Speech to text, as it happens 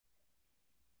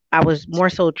I was more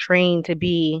so trained to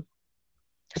be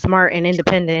smart and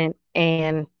independent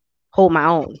and hold my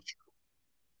own.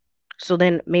 So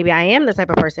then maybe I am the type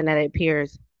of person that it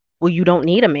appears, well, you don't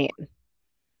need a man.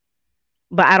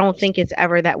 But I don't think it's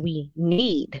ever that we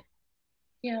need.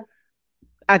 Yeah.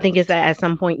 I think it's that at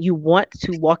some point you want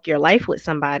to walk your life with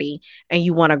somebody and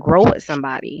you want to grow with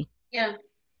somebody. Yeah.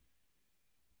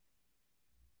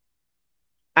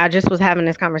 I just was having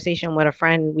this conversation with a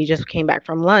friend. We just came back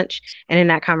from lunch. And in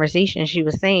that conversation, she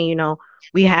was saying,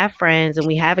 we have friends and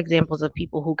we have examples of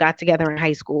people who got together in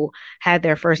high school, had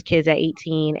their first kids at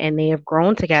 18, and they have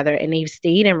grown together and they've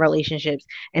stayed in relationships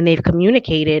and they've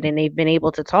communicated and they've been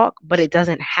able to talk, but it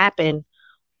doesn't happen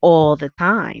all the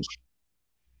time.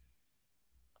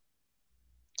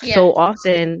 Yeah. So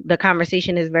often the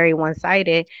conversation is very one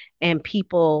sided and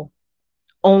people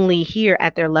only hear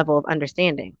at their level of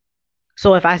understanding.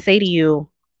 So if I say to you,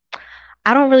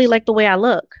 I don't really like the way I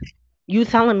look, you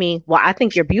telling me, well, I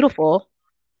think you're beautiful.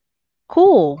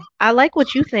 Cool. I like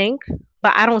what you think,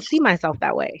 but I don't see myself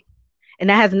that way.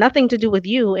 And that has nothing to do with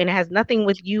you. And it has nothing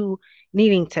with you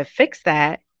needing to fix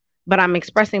that. But I'm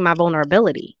expressing my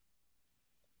vulnerability.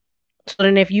 So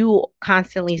then if you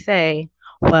constantly say,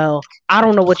 well, I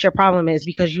don't know what your problem is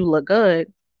because you look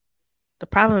good, the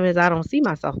problem is I don't see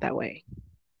myself that way.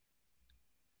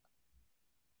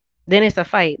 Then it's a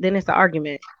fight. Then it's an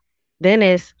argument. Then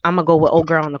it's I'm gonna go with old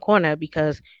girl in the corner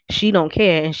because she don't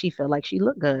care and she feel like she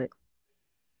look good.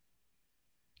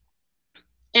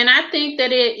 And I think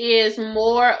that it is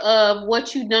more of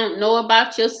what you don't know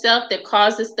about yourself that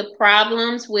causes the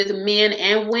problems with men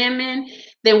and women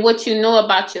than what you know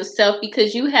about yourself,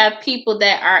 because you have people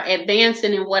that are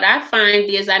advancing. And what I find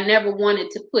is, I never wanted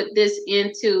to put this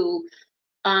into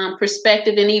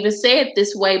perspective and even say it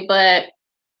this way, but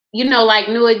like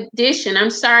New Edition, I'm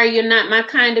sorry, you're not my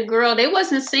kind of girl. They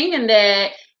wasn't singing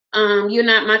that you're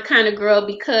not my kind of girl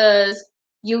because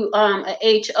you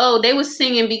a HO. They was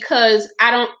singing because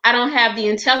I don't have the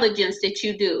intelligence that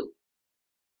you do.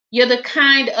 You're the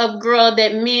kind of girl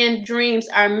that men dreams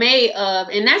are made of.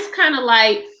 And that's kind of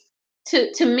like,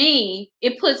 to me,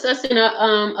 it puts us in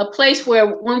a place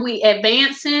where when we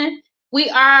advancing, we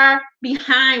are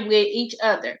behind with each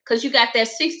other, because you got that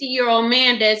 60-year-old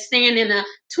man that's staying in a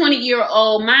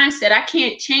 20-year-old mindset. I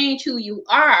can't change who you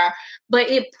are, but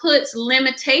it puts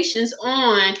limitations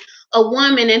on a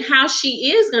woman and how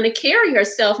she is going to carry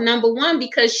herself. Number one,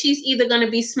 because she's either going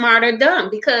to be smart or dumb,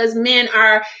 because men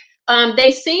are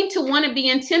they seem to want to be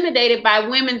intimidated by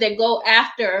women that go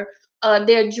after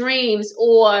their dreams,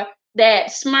 or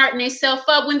that smarten themselves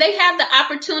up when they have the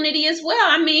opportunity as well.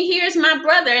 I mean, here's my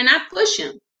brother, and I push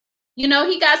him. He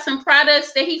got some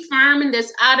products that he farming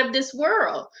that's out of this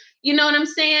world. You know what I'm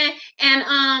saying?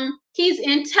 And he's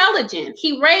intelligent.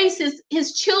 He raised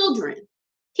his children.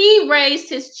 He raised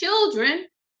his children.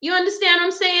 You understand what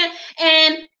I'm saying?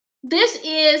 And this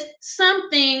is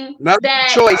something Not that,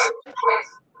 choice.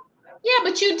 yeah,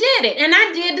 but you did it. And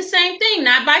I did the same thing,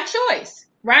 not by choice,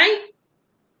 right?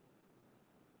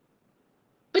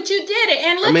 But you did it.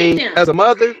 And look at them. As a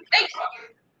mother.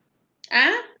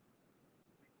 Huh?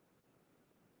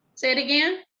 Say it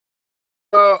again.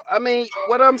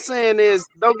 What I'm saying is,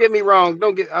 don't get me wrong.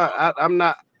 Don't get. I'm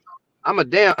not. I'm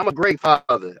a great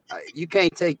father. You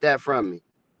can't take that from me.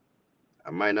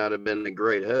 I might not have been a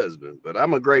great husband, but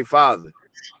I'm a great father.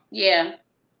 Yeah.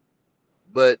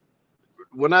 But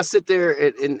when I sit there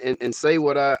and say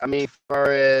what I mean, as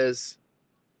far as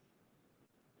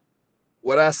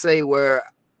what I say, where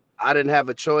I didn't have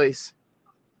a choice,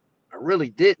 I really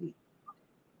didn't.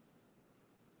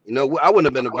 I wouldn't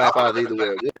have been a bad father either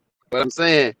way. But I'm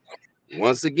saying,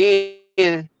 once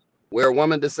again, where a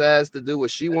woman decides to do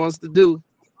what she wants to do,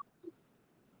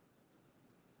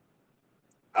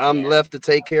 I'm left to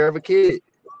take care of a kid.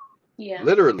 Yeah.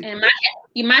 Literally. And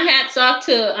my hats off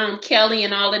to Kelly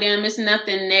and all of them. It's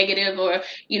nothing negative, or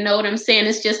you know what I'm saying.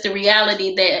 It's just the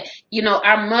reality that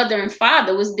our mother and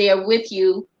father was there with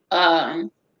you,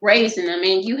 raising them,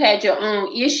 and you had your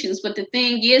own issues. But the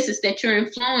thing is that your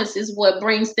influence is what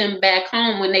brings them back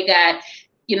home when they got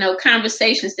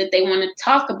conversations that they want to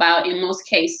talk about in most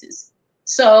cases.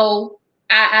 So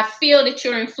I feel that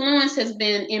your influence has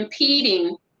been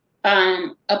impeding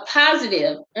a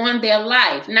positive on their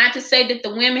life. Not to say that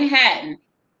the women hadn't.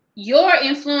 Your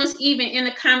influence, even in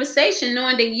the conversation,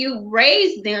 knowing that you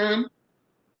raised them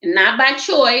not by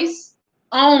choice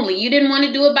only, you didn't want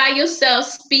to do it by yourself,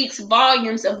 speaks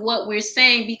volumes of what we're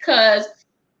saying. Because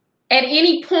at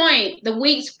any point, the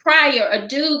weeks prior, a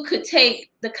dude could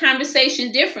take the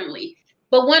conversation differently.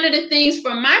 But one of the things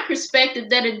from my perspective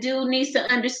that a dude needs to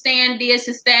understand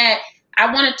is that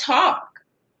I want to talk.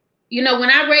 You know, when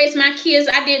I raised my kids,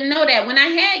 I didn't know that. When I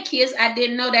had kids, I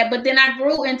didn't know that. But then I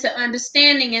grew into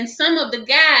understanding. And some of the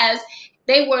guys,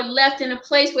 they were left in a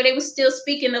place where they were still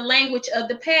speaking the language of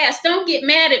the past. Don't get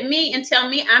mad at me and tell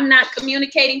me I'm not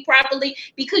communicating properly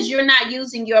because you're not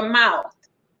using your mouth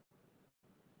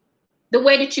the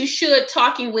way that you should,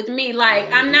 talking with me.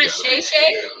 Like, I'm not Shay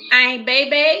Shay, I ain't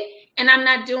Baby, and I'm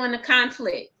not doing the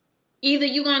conflict. Either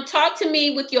you're going to talk to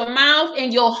me with your mouth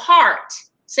and your heart,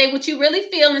 say what you really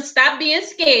feel and stop being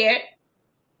scared,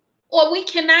 or we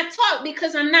cannot talk,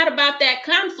 because I'm not about that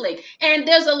conflict. And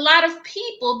there's a lot of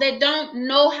people that don't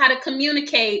know how to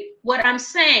communicate what I'm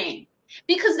saying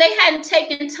because they hadn't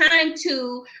taken time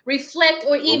to reflect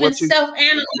or even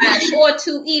self-analyze or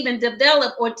to even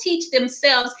develop or teach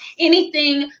themselves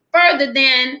anything further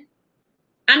than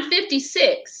I'm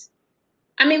 56.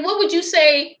 I mean, what would you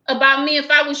say about me if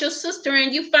I was your sister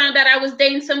and you found out I was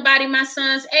dating somebody my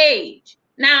son's age?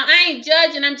 Now, I ain't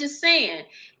judging, I'm just saying.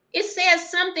 It says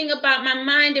something about my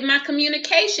mind and my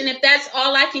communication if that's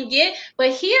all I can get.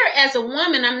 But here, as a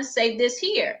woman, I'm going to say this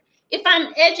here. If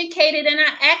I'm educated and I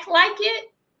act like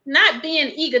it, not being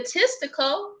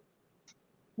egotistical,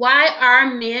 why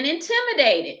are men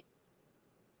intimidated?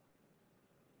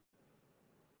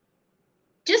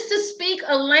 Just to speak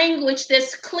a language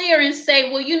that's clear and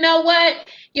say, well, you know what?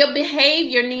 Your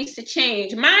behavior needs to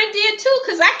change. Mine did too,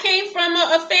 because I came from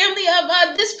a family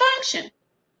of dysfunction.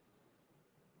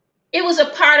 It was a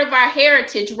part of our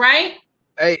heritage, right?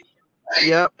 Hey,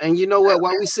 yeah, and you know what?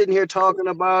 While we sitting here talking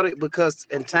about it, because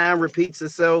and time repeats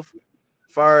itself,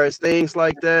 as far as things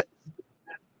like that,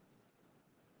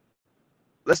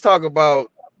 let's talk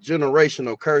about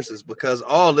generational curses, because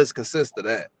all this consists of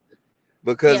that.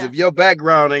 Because if your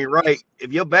background ain't right,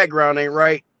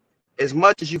 as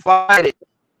much as you fight it,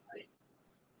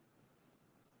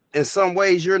 in some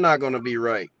ways you're not going to be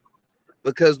right.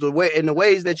 Because the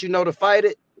ways that you know to fight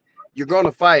it, you're going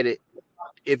to fight it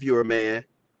if you're a man.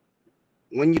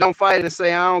 When you don't fight it and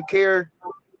say I don't care,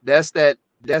 that's that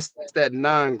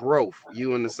non-growth.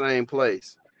 You in the same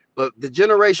place. But the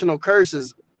generational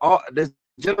curses,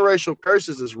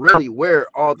 is really where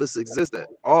all this exists at,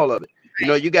 all of it. You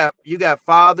know, you got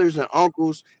fathers and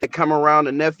uncles that come around,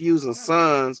 and nephews and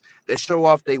sons that show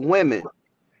off their women.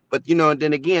 But you know, and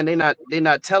then again, they're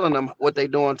not telling them what they're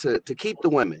doing to keep the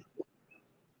women.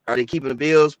 Are they keeping the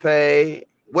bills paid?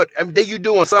 What, I mean, you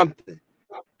doing something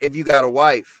if you got a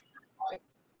wife.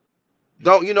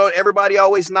 Don't you know, everybody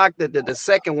always knock the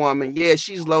second woman. Yeah,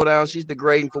 she's low down, she's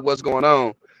degrading for what's going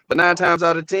on. But 9 times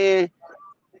out of 10,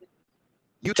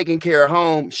 you taking care of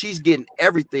home, she's getting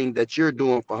everything that you're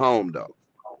doing for home though.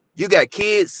 You got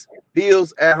kids,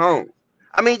 bills at home.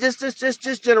 I mean, just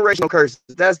generational curses.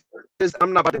 That's just,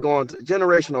 I'm not about to go on to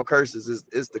generational curses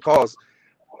is the cause.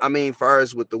 I mean, far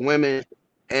as with the women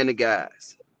and the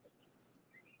guys.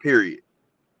 Period.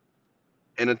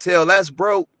 And until that's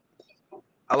broke,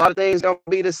 a lot of things gonna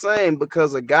be the same,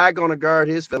 because a guy gonna guard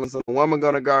his feelings and a woman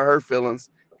gonna guard her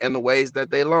feelings in the ways that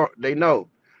they know.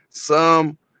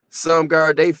 Some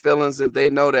guard their feelings if they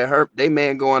know that they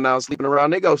man going out sleeping around,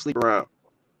 they go sleep around.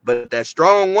 But that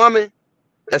strong woman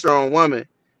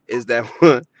is that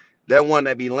one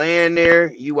that be laying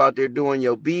there, you out there doing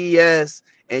your BS,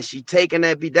 and she taking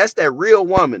that that's that real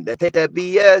woman that take that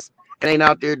BS and ain't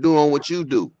out there doing what you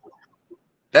do.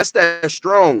 That's that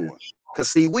strong one. Cause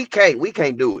see, we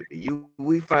can't do it.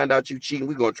 We find out you cheating,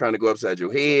 we gonna try to go upside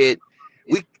your head.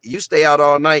 You stay out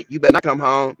all night, you better not come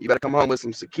home. You better come home with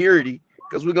some security,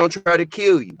 because we're gonna try to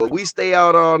kill you. But we stay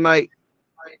out all night.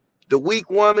 The weak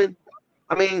woman,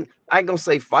 I mean, I ain't gonna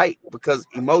say fight, because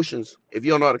emotions, if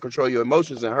you don't know how to control your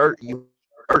emotions and hurt, you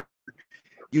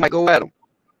might go at them.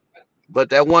 But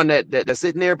that one that's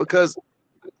sitting there, because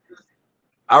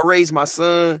I raised my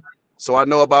son, so I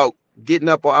know about getting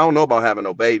up. I don't know about having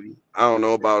no baby. I don't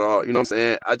know about all, you know what I'm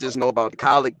saying? I just know about the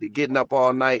colic, the getting up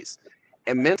all nights.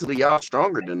 And mentally, y'all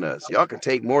stronger than us. Y'all can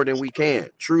take more than we can.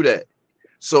 True that.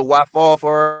 So why fall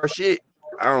for our shit?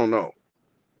 I don't know.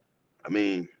 I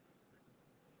mean,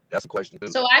 that's a question.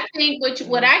 So I think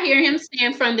what I hear him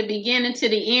saying from the beginning to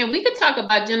the end, we could talk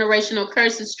about generational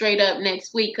curses straight up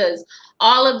next week, because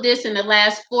all of this in the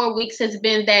last 4 weeks has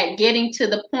been that getting to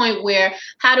the point where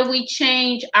how do we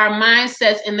change our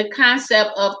mindsets and the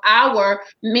concept of our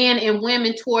men and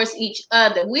women towards each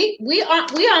other. We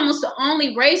almost the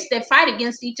only race that fight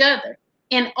against each other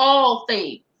in all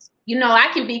things. You know, I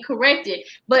can be corrected,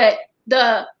 but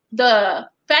the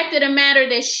fact of the matter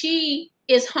that she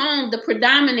is home, the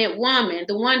predominant woman,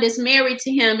 the one that's married to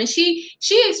him, and she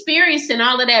experiencing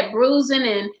all of that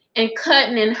bruising and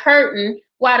cutting and hurting,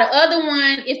 while the other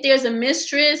one, if there's a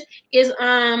mistress, is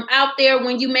out there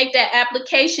when you make that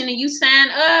application and you sign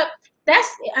up,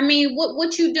 I mean,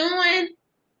 what you doing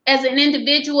as an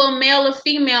individual, male or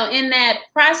female, in that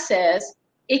process,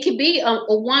 it could be a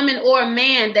woman or a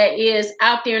man that is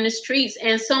out there in the streets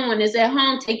and someone is at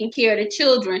home taking care of the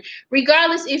children.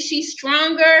 Regardless if she's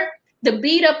stronger, the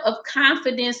beat up of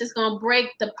confidence is going to break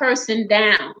the person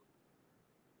down.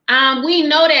 We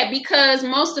know that because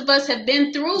most of us have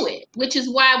been through it, which is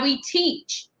why we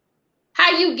teach.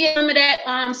 How you get some of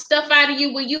that stuff out of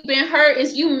you when you've been hurt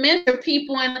is you mentor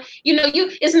people, and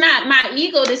it's not my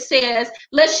ego that says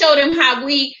let's show them how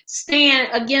we stand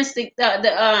against the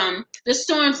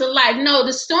storms of life. No,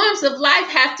 the storms of life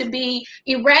have to be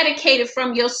eradicated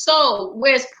from your soul,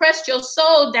 where it's pressed your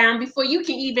soul down before you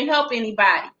can even help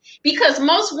anybody. Because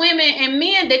most women and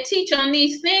men that teach on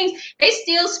these things, they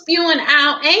still spewing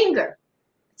out anger.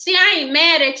 See, I ain't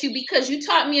mad at you because you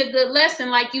taught me a good lesson,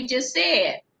 like you just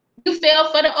said. You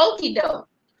fell for the okie doke.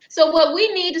 So what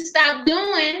we need to stop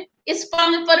doing is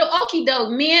falling for the okie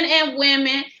doke. Men and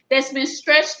women that's been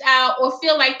stretched out or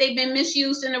feel like they've been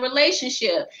misused in a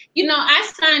relationship.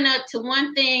 I sign up to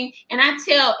one thing and I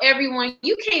tell everyone,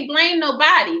 you can't blame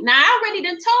nobody. Now, I already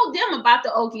done told them about the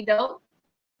okie doke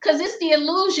because it's the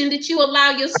illusion that you allow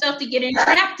yourself to get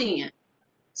entrapped in.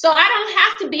 So I don't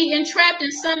have to be entrapped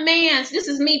in some man's, this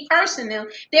is me personal,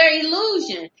 their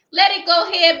illusion. Let it go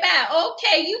head back.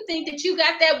 Okay, you think that you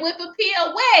got that whip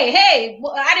appeal? Wait, hey,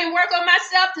 I didn't work on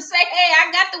myself to say, hey,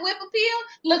 I got the whip appeal.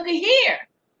 Look at here.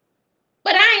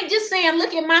 But I ain't just saying,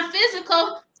 look at my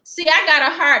physical. See, I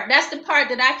got a heart. That's the part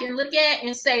that I can look at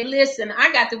and say, listen,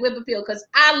 I got the whip appeal because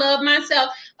I love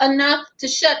myself enough to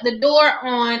shut the door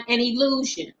on an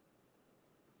illusion.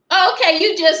 Okay,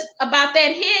 you just about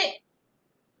that hit.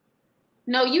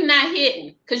 No, you're not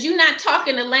hitting because you're not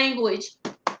talking the language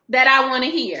that I want to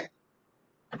hear.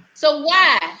 So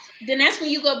why? Then that's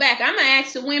when you go back. I'm going to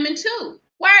ask the women too.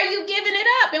 Why are you giving it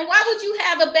up? And why would you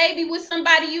have a baby with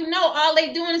somebody all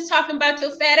they doing is talking about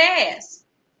your fat ass?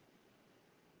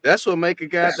 That's what make a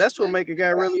guy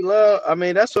really love. I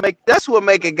mean, that's what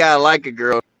make a guy like a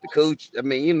girl. The cooch. I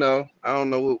mean, I don't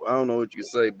know what you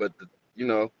say, but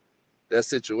that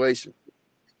situation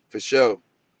for sure.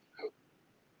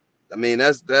 I mean,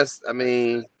 that's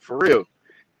for real.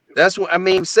 That's what I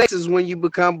mean. Sex is when you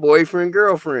become boyfriend,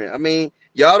 girlfriend. I mean,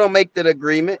 y'all don't make that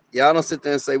agreement. Y'all don't sit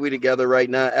there and say we together right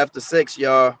now. After sex,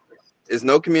 y'all, there's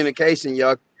no communication.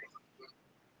 Y'all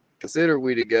consider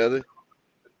we together.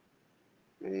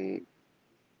 I mean,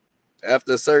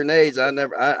 after a certain age, I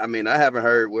haven't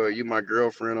heard, well, you my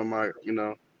girlfriend or my,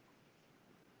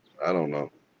 I don't know.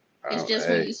 It's just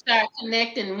when you start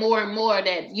connecting more and more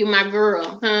that you my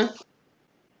girl, huh?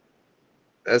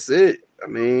 That's it. I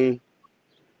mean,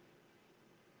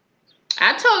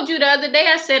 I told you the other day,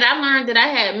 I said I learned that I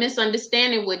had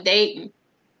misunderstanding with dating.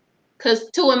 Because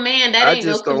to a man, that ain't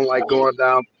no control.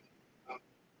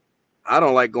 I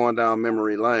don't like going down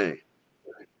memory lane.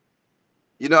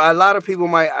 A lot of people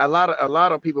might,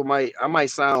 I might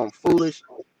sound foolish,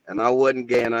 and I wasn't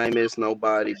gay and I ain't miss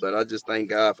nobody, but I just thank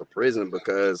God for prison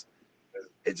because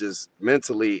it just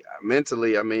mentally,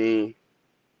 I mean,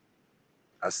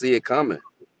 I see it coming.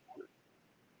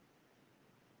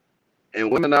 And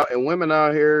women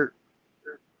out here,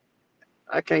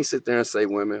 I can't sit there and say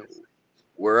women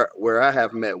where I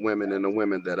have met women and the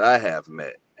women that I have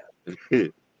met.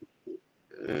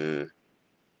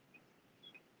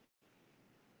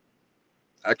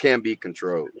 I can't be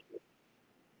controlled.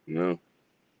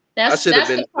 I should have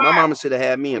been. My mama should have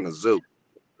had me in a zoo.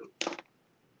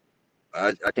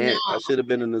 I can't. No. I should have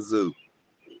been in the zoo.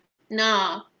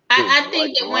 No, I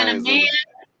think that when a man,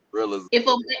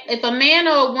 if a man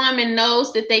or a woman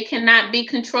knows that they cannot be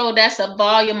controlled, that's a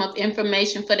volume of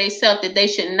information for themselves that they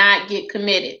should not get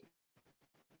committed.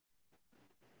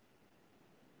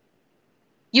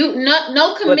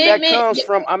 No commitment. But that comes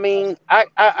from. I mean, I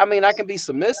can be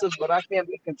submissive, but I can't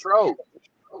be controlled.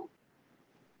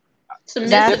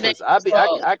 Submissive.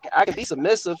 I can be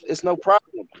submissive. It's no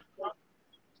problem.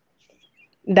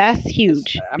 That's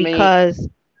huge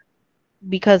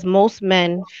because most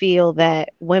men feel that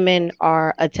women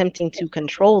are attempting to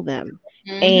control them,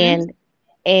 and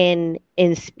in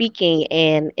speaking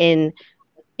and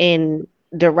in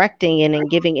directing and in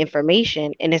giving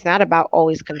information, and it's not about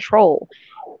always control.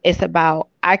 It's about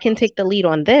I can take the lead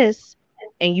on this,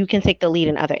 and you can take the lead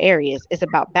in other areas. It's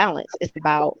about balance. It's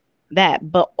about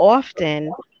that. But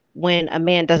often, when a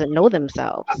man doesn't know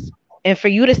themselves, and for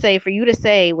you to say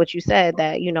what you said,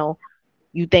 that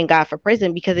you thank God for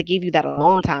prison because it gave you that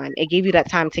alone time. It gave you that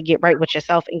time to get right with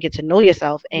yourself and get to know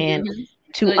yourself and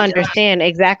to understand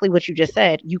exactly what you just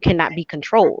said. You cannot be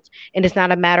controlled. And it's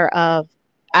not a matter of,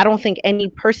 I don't think any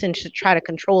person should try to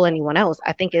control anyone else.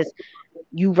 I think it's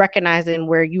you recognizing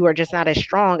where you are just not as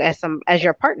strong as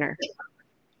your partner.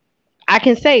 I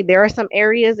can say there are some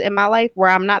areas in my life where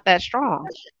I'm not that strong,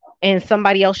 and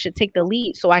somebody else should take the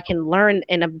lead so I can learn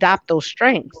and adopt those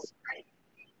strengths.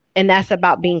 And that's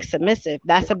about being submissive.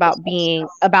 That's about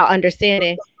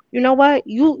understanding, you know what?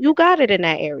 You got it in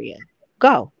that area.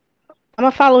 Go. I'm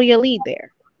gonna follow your lead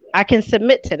there. I can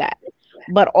submit to that.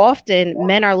 But often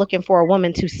men are looking for a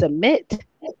woman to submit,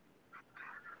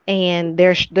 and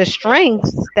there's the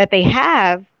strengths that they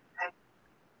have,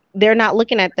 they're not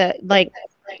looking at the, like,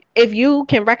 if you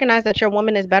can recognize that your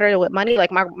woman is better with money,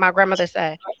 like my grandmother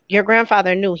said, your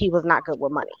grandfather knew he was not good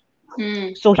with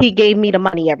money. So he gave me the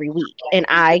money every week and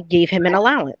I gave him an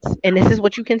allowance. And this is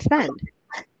what you can spend.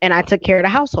 And I took care of the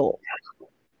household.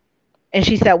 And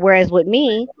she said, whereas with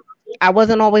me, I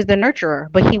wasn't always the nurturer,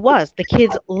 but he was. The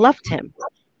kids loved him.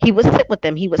 He would sit with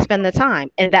them. He would spend the time.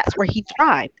 And that's where he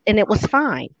thrived. And it was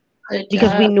fine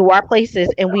because we knew our places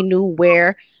and we knew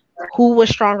who was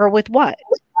stronger with what.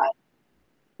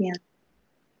 Yeah.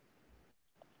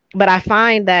 But I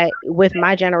find that with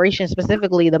my generation,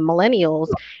 specifically the millennials,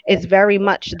 it's very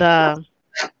much the,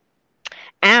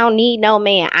 I don't need no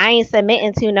man. I ain't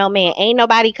submitting to no man. Ain't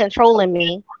nobody controlling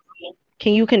me.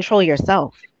 Can you control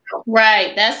yourself?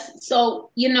 Right. That's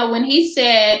so, when he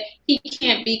said he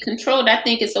can't be controlled, I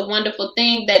think it's a wonderful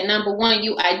thing that, number one,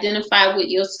 you identify with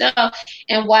yourself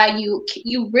and why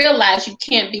you realize you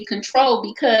can't be controlled,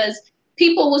 because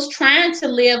people was trying to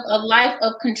live a life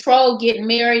of control, getting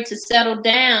married to settle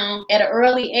down at an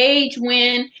early age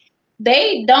when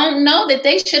they don't know that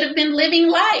they should have been living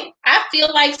life. I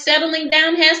feel like settling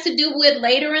down has to do with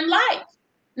later in life.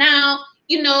 Now,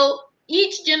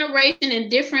 each generation and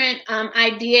different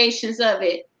ideations of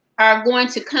it are going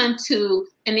to come to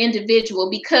an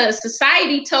individual, because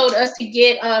society told us to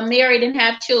get married and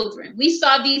have children. We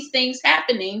saw these things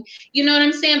happening, you know what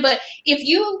I'm saying? But if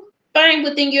you find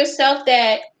within yourself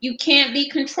that you can't be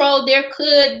controlled, there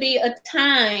could be a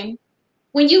time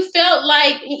when you felt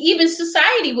like even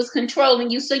society was controlling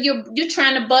you. So you're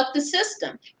trying to buck the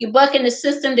system. You're bucking the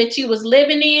system that you was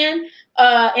living in.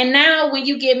 And now when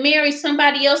you get married,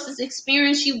 somebody else has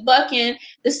experienced you bucking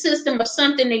the system of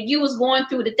something that you was going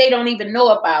through that they don't even know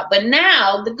about. But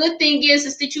now the good thing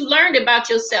is that you learned about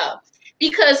yourself,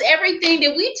 because everything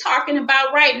that we're talking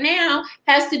about right now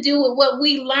has to do with what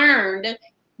we learned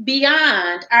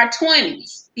beyond our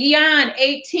 20s, beyond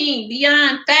 18,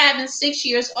 beyond 5 and 6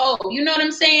 years old. You know what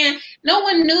I'm saying? No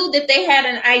one knew that they had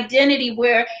an identity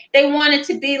where they wanted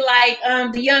to be like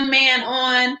the young man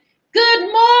on Good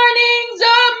Morning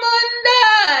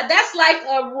Zamunda. That's like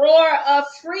a roar of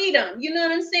freedom. You know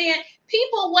what I'm saying?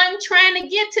 People wasn't trying to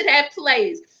get to that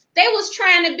place. They was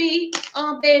trying to be,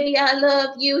 oh, baby, I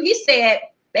love you. He said,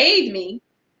 bathe me.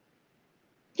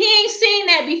 He ain't seen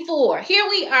that before. Here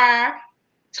we are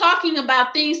talking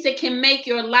about things that can make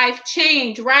your life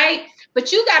change, right?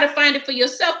 But you got to find it for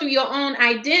yourself through your own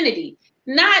identity.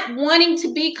 Not wanting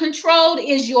to be controlled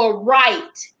is your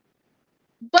right.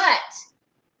 But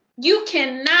you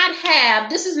cannot have,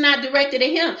 this is not directed at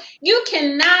him, you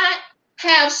cannot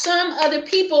have some other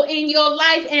people in your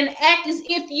life and act as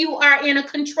if you are in a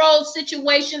controlled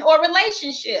situation or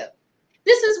relationship.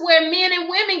 This is where men and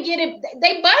women get it,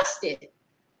 they busted.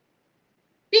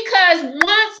 Because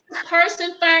once the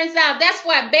person finds out, that's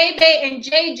why Bebe and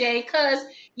JJ, because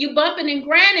you bumping and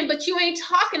grinding, but you ain't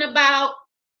talking about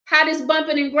how this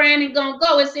bumping and grinding gonna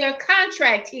go. Is there a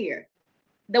contract here?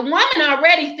 The woman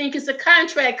already think it's a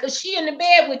contract because she in the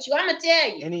bed with you. I'm gonna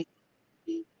tell you.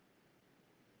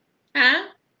 Huh?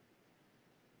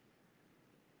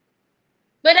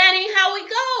 But that ain't how we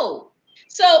go.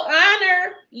 So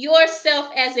honor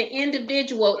yourself as an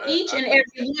individual, each and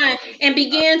every one, and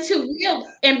begin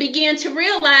to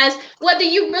realize whether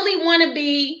you really want to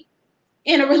be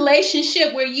in a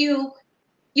relationship where you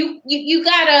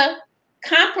gotta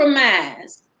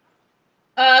compromise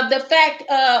the fact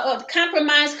of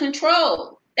compromise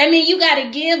control. That means you gotta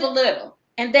give a little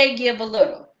and they give a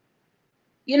little.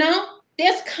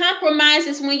 There's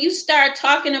compromises when you start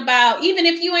talking about, even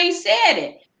if you ain't said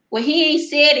it. Well, he ain't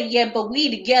said it yet, but we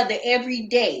together every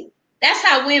day. That's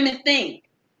how women think.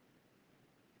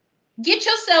 Get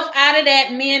yourself out of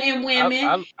that, men and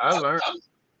women. I learned.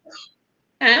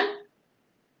 Huh?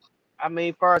 I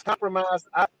mean, far as compromise,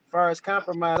 I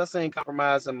seen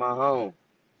compromise in my home.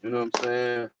 You know what I'm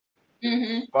saying?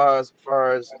 Mm-hmm.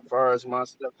 Far as my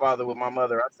stepfather with my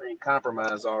mother, I seen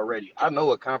compromise already. I know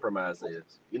what compromise is.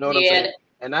 You know what I'm saying?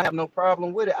 And I have no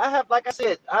problem with it. Like I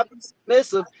said, I'm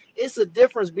submissive. It's a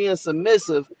difference being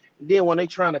submissive than when they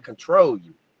trying to control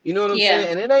you. You know what I'm saying?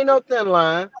 And it ain't no thin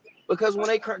line, because when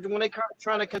they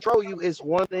trying to control you, it's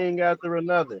one thing after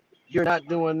another. you're not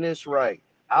doing this right.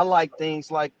 I like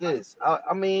things like this.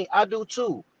 I mean, I do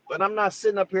too. But I'm not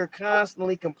sitting up here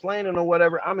constantly complaining or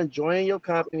whatever. I'm enjoying your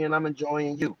company and I'm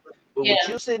enjoying you. But with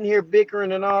Yeah. you sitting here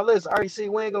bickering and all this, I already see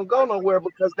we ain't gonna go nowhere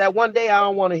because that one day I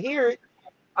don't want to hear it.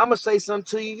 I'm gonna say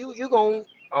something to you. You gonna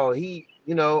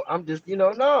I'm just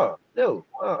no.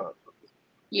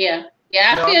 Yeah.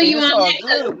 Yeah. I I feel mean, you it's on all that.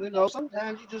 good.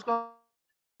 Sometimes you just don't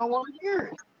want to hear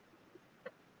it.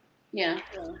 Yeah.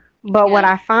 But what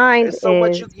Yeah. I find It's so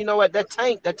much is you know what that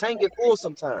tank get full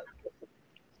sometimes.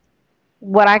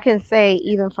 what I can say,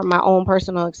 even from my own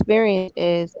personal experience,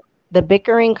 is the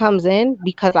bickering comes in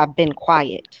because I've been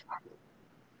quiet,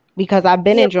 because I've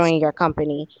been Yeah, enjoying your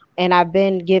company and I've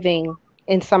been giving,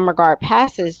 in some regard,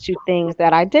 passes to things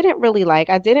that I didn't really like,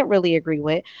 I didn't really agree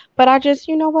with, but I just,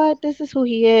 you know what, this is who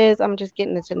he is. I'm just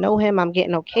getting to know him. I'm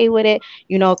getting okay with it,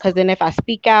 because then if I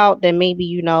speak out, then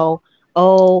maybe,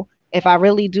 oh, if I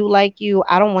really do like you,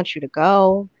 I don't want you to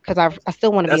go because I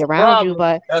still want to be that's the around you. problem.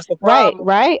 But That's the right, problem.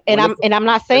 right. And When I'm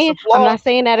not it's a saying flaw,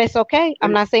 that it's okay.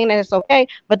 I'm then not saying that it's okay.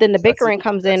 But then the that's it. bickering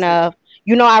comes in That's it. of,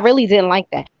 I really didn't like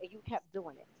that. And you kept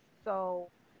doing it. So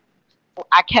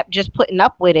I kept just putting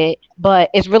up with it, but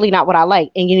it's really not what I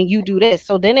like. And you do this.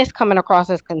 So then it's coming across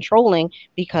as controlling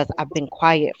because I've been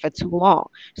quiet for too long.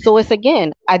 So it's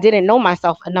again, I didn't know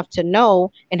myself enough to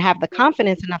know and have the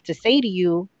confidence enough to say to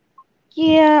you,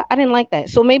 yeah, I didn't like that.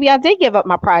 So maybe I did give up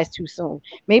my prize too soon.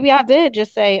 Maybe I did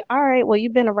just say, all right, well,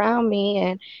 you've been around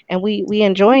me and we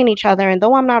enjoying each other. And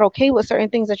though I'm not okay with certain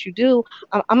things that you do,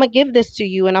 I'm gonna give this to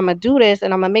you and I'm gonna do this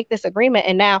and I'm gonna make this agreement.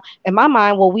 And now in my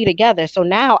mind, well, we together. So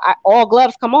now all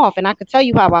gloves come off and I can tell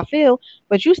you how I feel,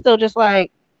 but you still just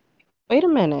like, wait a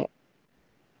minute,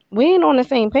 we ain't on the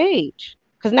same page.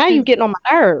 Cause now you getting on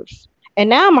my nerves. And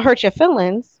now I'm gonna hurt your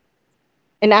feelings.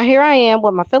 And now here I am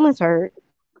with my feelings hurt.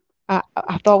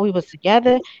 I thought we was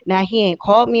together. Now he ain't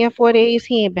called me in 4 days.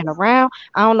 He ain't been around.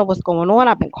 I don't know what's going on.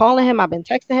 I've been calling him. I've been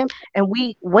texting him. And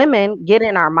we women get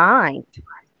in our mind.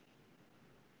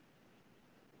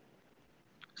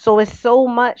 So it's so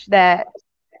much that's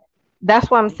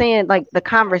why I'm saying like the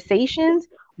conversations,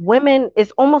 women,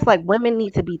 it's almost like women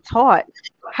need to be taught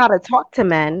how to talk to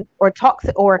men or talk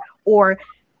to or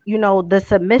the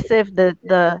submissive,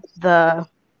 the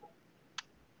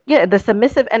yeah, the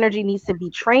submissive energy needs to be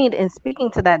trained in speaking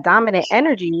to that dominant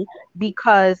energy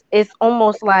because it's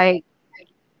almost like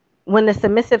when the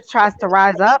submissive tries to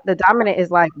rise up, the dominant is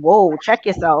like, whoa, check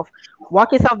yourself,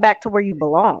 walk yourself back to where you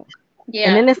belong.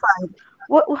 And Yeah. then it's like,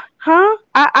 what, huh?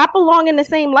 I belong in the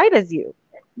same light as you.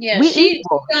 Yeah. We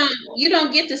equal. You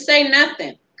don't get to say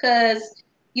nothing because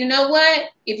you know what?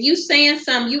 If you saying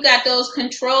something, you got those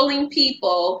controlling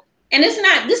people. And this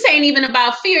ain't even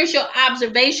about fear, it's your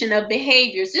observation of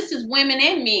behaviors. This is women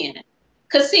and men.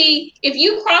 Cause see, if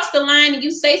you cross the line and you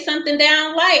say something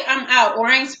down light, I'm out or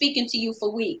I ain't speaking to you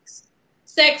for weeks.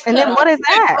 Sex And then cutoff. what is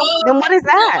that? Then what is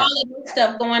that? All of this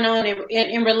stuff going on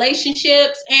in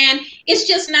relationships. And it's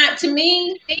just not, to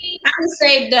me, I would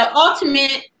say the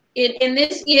ultimate in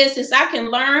this is I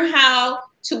can learn how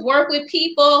to work with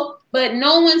people, but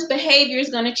no one's behavior is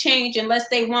going to change unless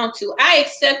they want to. I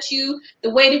accept you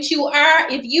the way that you are.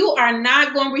 If you are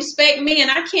not going to respect me and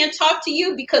I can't talk to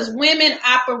you, because women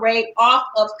operate off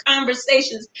of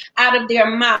conversations out of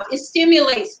their mouth, it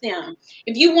stimulates them.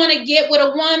 If you want to get with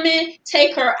a woman,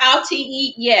 take her out to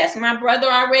eat. Yes, my brother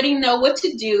already know what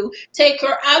to do. Take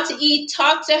her out to eat,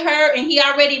 talk to her, and he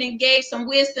already done gave some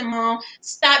wisdom on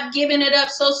stop giving it up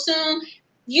so soon.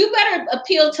 You better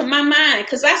appeal to my mind,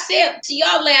 because I said to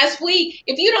y'all last week,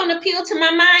 if you don't appeal to my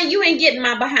mind, you ain't getting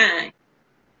my behind.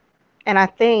 And I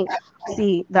think,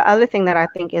 see, the other thing that I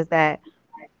think is that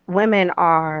women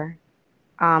are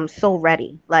so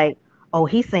ready. Like, oh,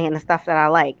 he's saying the stuff that I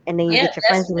like. And then you Yeah, get your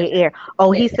friends in your ear.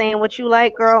 Oh, he's saying what you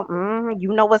like, girl.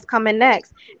 You know what's coming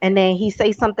next. And then he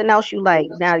say something else you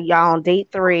like. Now y'all on date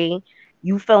 3.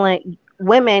 You feeling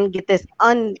women get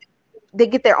they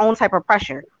get their own type of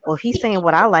pressure. Well, he's saying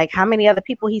what I like. How many other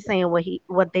people he's saying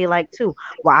what they like too?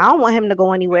 Well, I don't want him to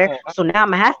go anywhere. So now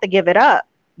I'm gonna have to give it up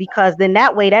because then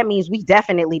that way that means we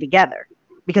definitely together.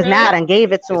 Because now I done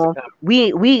gave it to him.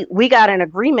 We got an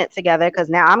agreement together because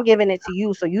now I'm giving it to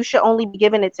you. So you should only be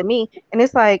giving it to me. And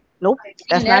it's like, nope,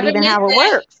 that's not even how it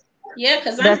works. Yeah,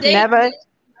 because I'm That's dating.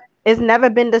 it's never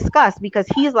been discussed because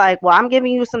he's like, well, I'm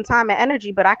giving you some time and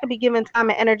energy, but I could be giving time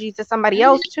and energy to somebody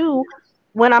else too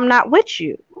when I'm not with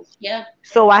you. Yeah.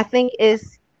 So I think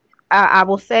I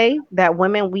will say that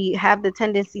women, we have the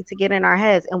tendency to get in our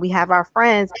heads and we have our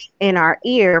friends in our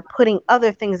ear putting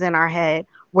other things in our head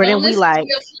where Don't then we listen to like,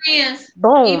 your friends.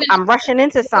 boom, Even I'm rushing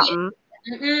into something.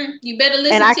 You better And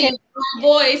listen I to can, your own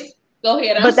voice. Go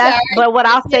ahead. I'm sorry. but what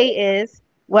I'll say is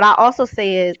what I also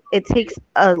say is it takes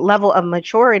a level of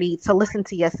maturity to listen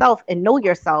to yourself and know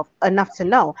yourself enough to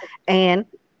know. And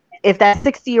if that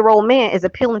 60-year-old man is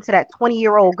appealing to that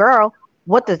 20-year-old girl,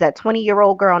 what does that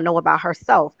 20-year-old girl know about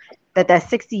herself that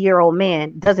 60-year-old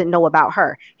man doesn't know about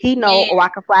her? He know, Yeah. oh, I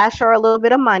can flash her a little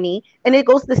bit of money. And it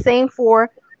goes the same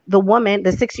for the woman,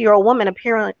 the 60-year-old woman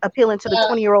appealing to the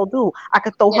 20-year-old dude. I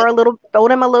could throw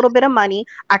them a little bit of money.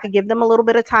 I could give them a little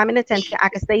bit of time and attention. I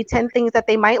could say 10 things that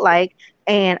they might like.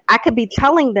 And I could be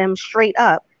telling them straight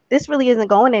up, this really isn't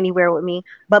going anywhere with me.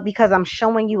 But because I'm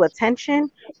showing you attention,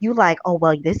 you like, oh,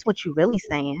 well, this is what you really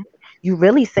saying. You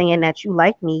really saying that you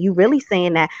like me. You really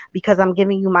saying that because I'm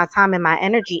giving you my time and my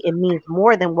energy, it means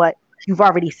more than what you've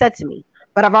already said to me.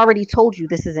 But I've already told you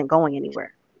this isn't going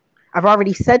anywhere. I've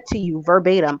already said to you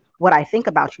verbatim what I think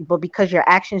about you, but because your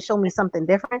actions show me something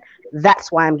different,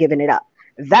 that's why I'm giving it up.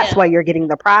 That's why you're getting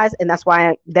the prize, and that's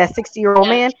why that 60-year-old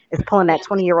man is pulling that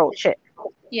 20-year-old chick.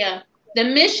 Yeah. The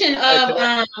mission of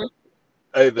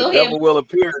hey, the devil will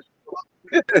appear.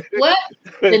 What?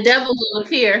 The devil will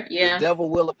appear. Yeah. The devil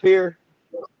will appear.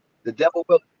 The devil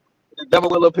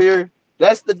will appear.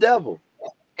 That's the devil.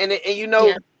 And you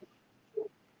know,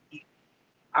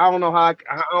 I don't know how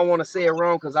I don't want to say it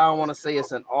wrong because I don't want to say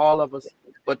it's in all of us,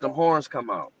 but the horns come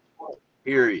out.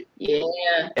 Period. Yeah.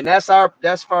 And that's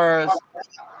far as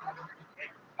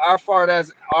our fault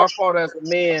as a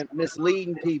man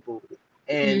misleading people.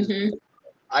 And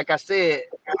like I said,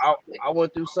 I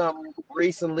went through something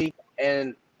recently,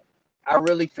 and I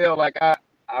really felt like I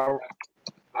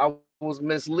was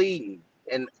misleading,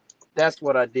 and that's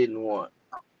what I didn't want.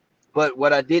 But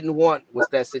what I didn't want was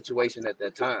that situation at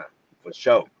that time, for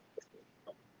sure.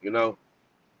 You know,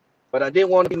 but I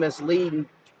didn't want to be misleading.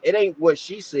 It ain't what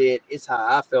she said; it's how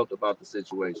I felt about the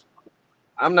situation.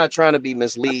 I'm not trying to be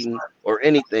misleading or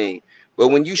anything, but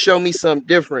when you show me something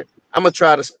different, I'm gonna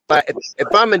try to slide. If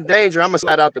I'm in danger, I'm gonna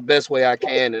slide out the best way I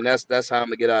can, and that's how I'm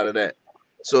gonna get out of that.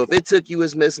 So if it took you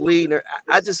as misleading,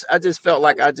 I just felt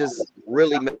like I just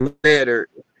really misled her,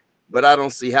 but I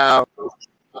don't see how.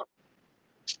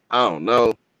 I don't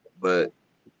know, but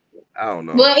I don't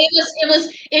know. Well,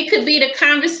 it could be the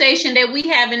conversation that we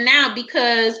having now,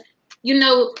 because you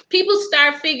know, people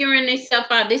start figuring themselves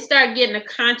out. They start getting a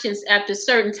conscience after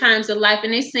certain times of life,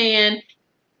 and they saying,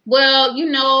 well, you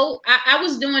know, I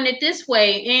was doing it this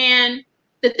way. And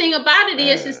the thing about it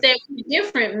is that we're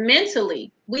different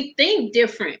mentally. We think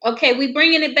different. Okay, we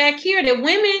bringing it back here that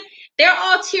women, their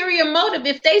ulterior motive,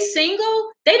 if they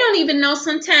single, they don't even know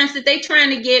sometimes that they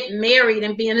trying to get married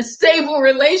and be in a stable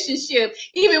relationship,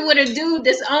 even with a dude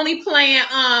that's only playing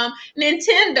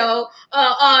Nintendo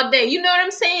all day. You know what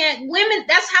I'm saying? Women,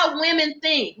 that's how women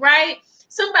think, right?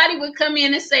 Somebody would come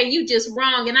in and say, you just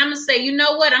wrong. And I'm going to say, you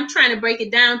know what? I'm trying to break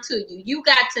it down to you. You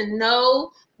got to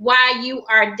know why you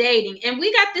are dating. And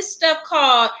we got this stuff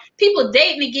called people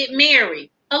dating to get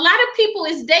married. A lot of people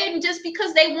is dating just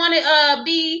because they want to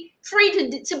be free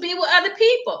to be with other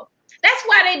people. That's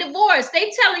why they divorce.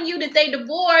 They telling you that they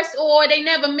divorced or they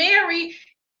never married.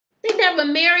 They never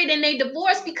married and they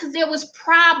divorced because there was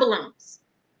problems.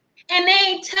 And they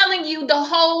ain't telling you the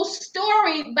whole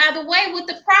story, by the way, with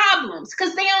the problems,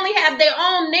 because they only have their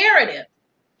own narrative.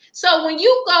 So when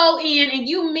you go in and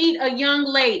you meet a young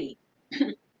lady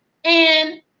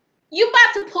and you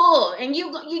about to pull and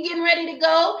you getting ready to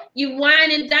go, you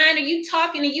wine and dine, or you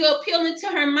talking and you appealing to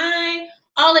her mind,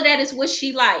 all of that is what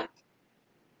she like.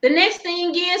 The next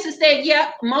thing is that,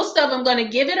 yeah, most of them going to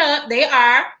give it up. They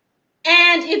are.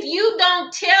 And if you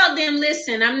don't tell them,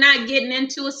 listen, I'm not getting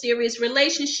into a serious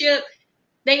relationship,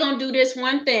 they going to do this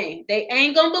one thing. They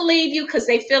ain't going to believe you because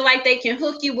they feel like they can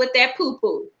hook you with that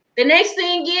poo-poo. The next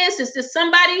thing is that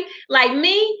somebody like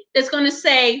me that's going to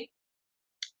say,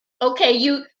 okay,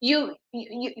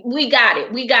 we got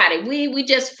it. We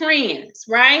just friends,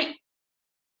 right?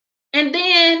 And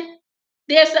then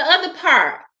there's the other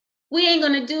part. We ain't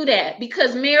going to do that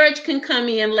because marriage can come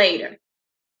in later.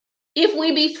 If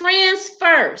we be friends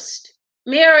first,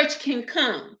 marriage can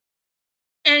come.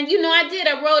 And, you know,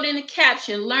 I wrote in the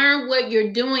caption, learn what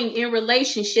you're doing in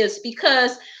relationships,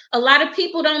 because a lot of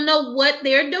people don't know what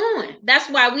they're doing. That's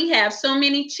why we have so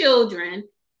many children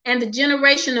and the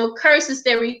generational curses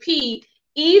that repeat,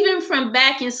 even from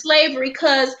back in slavery,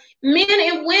 because men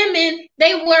and women,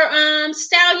 they were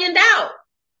stallioned out.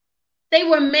 They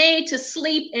were made to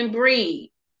sleep and breathe.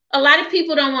 A lot of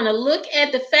people don't want to look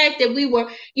at the fact that we were,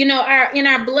 you know, in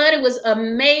our blood, it was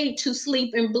made to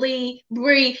sleep and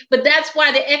breathe. But that's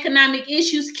why the economic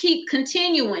issues keep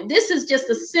continuing. This is just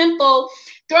a simple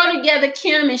throw together,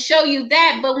 Kim, and show you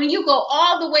that. But when you go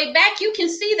all the way back, you can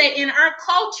see that in our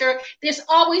culture, there's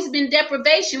always been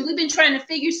deprivation. We've been trying to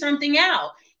figure something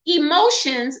out.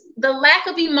 emotions, the lack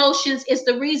of emotions is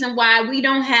the reason why we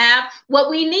don't have what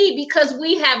we need, because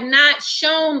we have not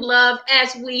shown love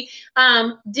as we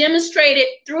demonstrated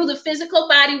through the physical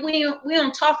body. We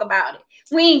don't talk about it.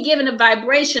 We ain't giving a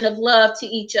vibration of love to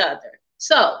each other.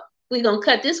 So we're going to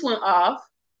cut this one off,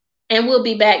 and we'll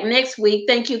be back next week.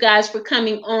 Thank you guys for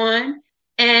coming on.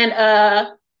 And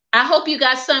I hope you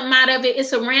got something out of it.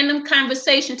 It's a random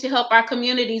conversation to help our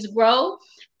communities grow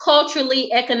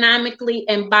culturally, economically,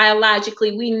 and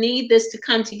biologically. We need this to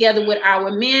come together with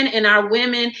our men and our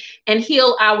women and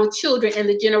heal our children and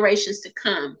the generations to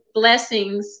come.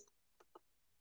 Blessings.